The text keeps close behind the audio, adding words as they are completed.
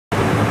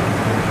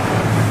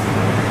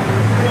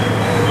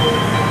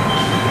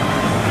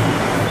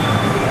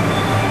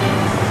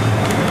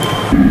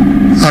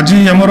आज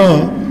आमर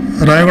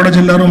रायगढ़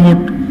जिलार मोट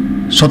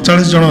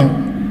 47 जन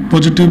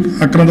पॉजिटिव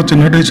आक्रांत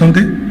चिन्हट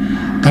होती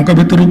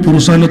भितर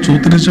पुरुष हेले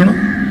 34 जन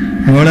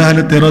महिला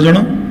हेले 13 जन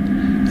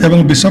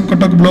एवं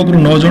विषमकटक ब्लॉक रु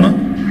 9 जन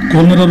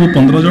कोलनेरा रु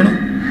 15 जन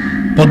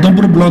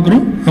पद्मपुर ब्लॉक रु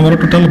आमर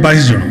टोटाल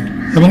 22 जन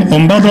एवं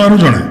अंबादला रु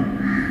जने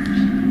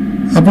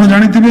आपण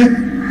जानिथिबे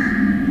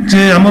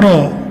जे आमर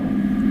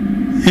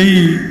एई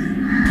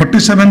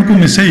 47 को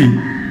मिसई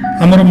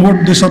आमर मोट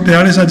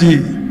 243 आज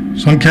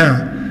संख्या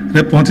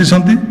रे पहुँची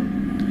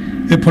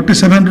ए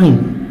 47 रु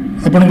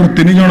आपन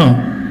 3 जन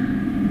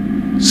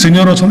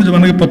सीनियर अच्छा जो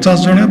मैंने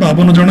 50 जन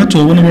 52 जन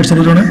 54 वर्षर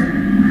जड़े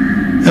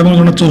एवं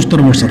जड़े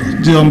 74 वर्षर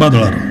जी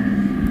अंबादलार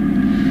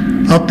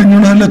आ 3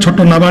 जन हेल्ले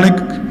छोट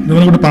नाबालिक जो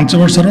मैंने 5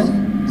 वर्षर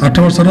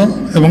 8 वर्षर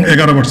एवं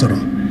 11 वर्षर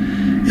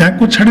या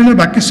छाड़े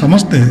बाकी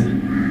समस्ते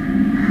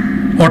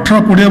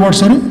 18-20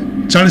 वर्षर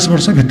 40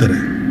 वर्ष भितर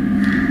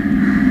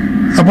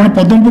आपड़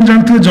पद्मपुर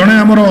जानते जड़े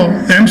आमर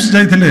एम्स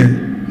जाइए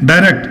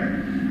डायरेक्ट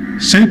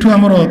से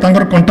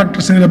कंटाक्ट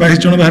ट्रेसिंग 22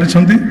 जन बाहरी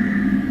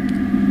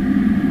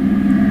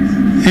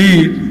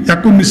या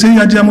मिसई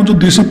आज आम जो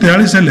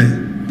 243 हेले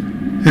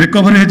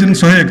रिकवरी है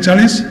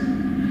 141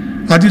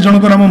 आज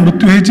जनकर आम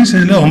मृत्यु होती से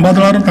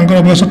अंबादलार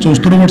बयस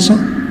 74 वर्ष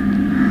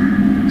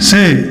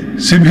से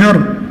सीवियर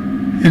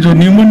ये जो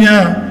न्यूमोनिया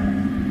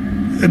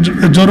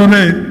ज्वर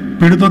में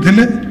पीड़ित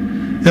थिले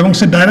एवं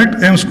से डायरेक्ट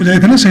एम्स को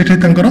जाइए से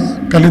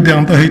काली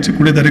देहांत होती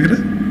 20 तारिख रे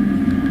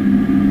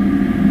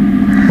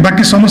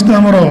बाकी समस्ते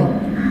आमर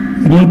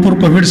Gunpur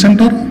Covid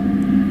centre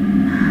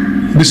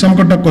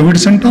विषमकटक Covid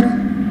centre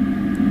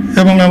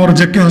एवं आमर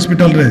जेके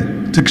हॉस्पिटल रे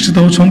चिकित्सित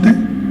होती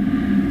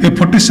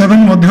 47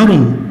 मध्यरु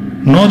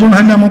 9 जन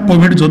हेले आम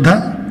कोविड योद्धा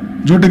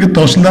जोटी कि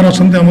तहसीलदार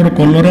अच्छा आमर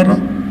कोलनरार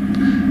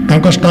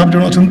स्टाफ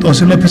जन अच्छा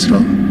तहसील ऑफिसर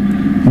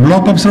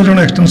ब्लॉक ऑफिसर जन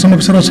एक्सटेंशन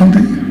ऑफिसर अच्छा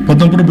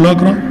पद्मपुर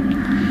ब्लॉक रो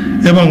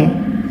एवं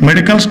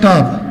मेडिकल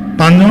स्टाफ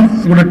 5 जन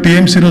गोटे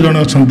टीएमसी रो जन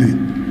अच्छा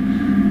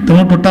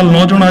तेणु टोटाल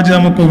 9 जन आज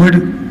आम कोविड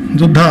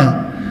योद्धा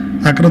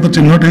आक्रांत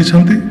चिन्हट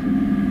होती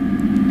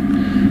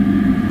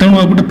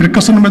तेणु गोटे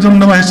प्रिकसन मेजर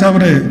ना हिसाब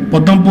से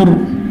पद्मपुर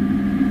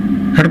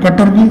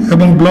हेडक्वार्टर को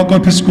एवं ब्लॉक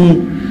ऑफिस को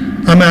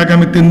आम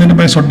आगामी 3 दिन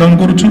पर सटडाउन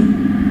करुचु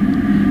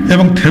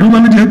एवं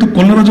थेरुबाली जेहेतु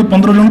कोलनेरा जो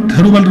 15 जन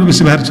थेरुबाली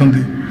बेसी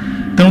बाहरी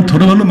तेणु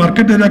थेरुबाली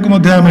मार्केट एरिया को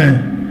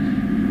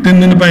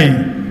 3 दिन पर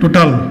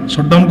टोटाल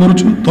सटडाउन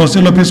करुचु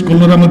तहसील ऑफिस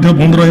कोलनेरा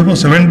बंद रहिबो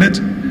 7 डेज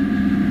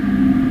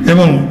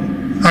एवं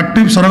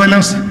एक्टिव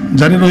सर्वेलेंस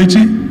जारी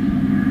रही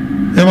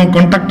एवं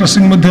कंटाक्ट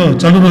ट्रेसिंग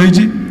चालू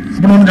रही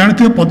आप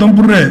जानते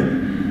पद्मपुर रे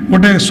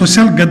गोटे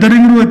सोशल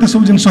गैदरिंग रु एत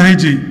सब जिनस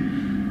होती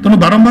तेणु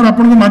बारंबार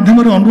आपण माध्यम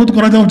अनुरोध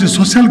करा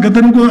सोशल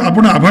गैदरिंग को आप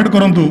अवॉइड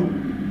करूँ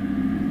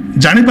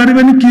जानीपारे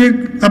किए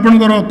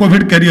आपणकर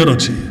कोविड कैरियर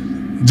अच्छी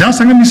जहाँ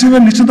संगे मिसवे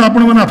निश्चित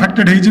आपण मैंने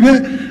अफेक्टेड होते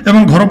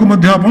घर को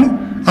आप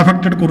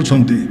अफेक्टेड करुँच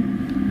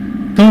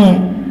तेणु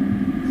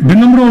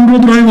विनम्र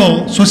अनुरोध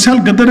रोशल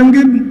गैदरिंग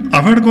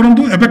अवॉइड करूँ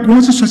एवं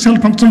कौन सोशल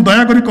फंक्शन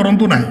दयाकोरी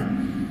करूँ ना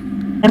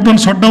बर्तमान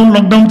सटडाउन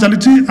लॉकडाउन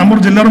चली आमर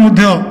जिलार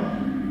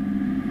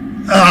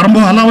आरंभ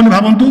है बोली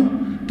भावतु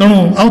तेणु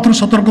आउ थे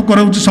सतर्क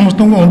कराऊँ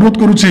समस्त अनुरोध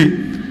करुच्ची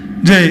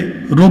जे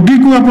रोगी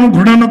को आप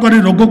घृणा न करी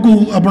रोग को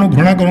आप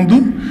घृणा करूँ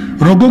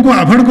रोग को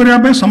अवॉइड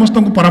करने समस्त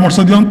को परामर्श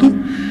दिंतु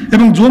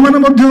एवं जो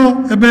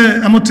मैंने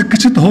आम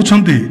चिकित्सित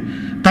होती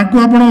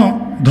आप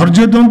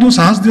धैर्य दिंतु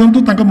साहस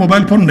दिंतु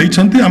मोबाइल फोन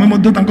नहीं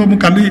आम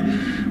काली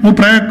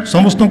प्राय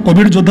समस्त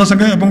कोविड योद्धा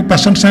संगे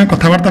पेसेंट संगे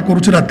कथबार्ता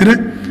करुच्ची राति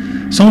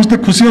समस्ते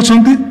खुशी अच्छा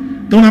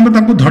तेणु आम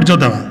धैर्य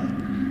देवा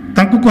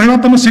कहवा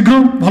तुम शीघ्र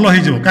भल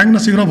हो कहीं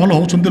शीघ्र भल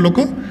होती लोक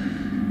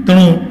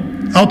तेणु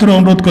आउ थे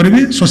अनुरोध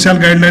करी सोशल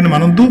गाइडलाइन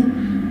मानतु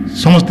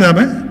समस्ते आम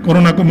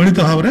कोरोना को मिलित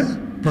भाव में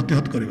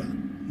प्रतिहत करवा।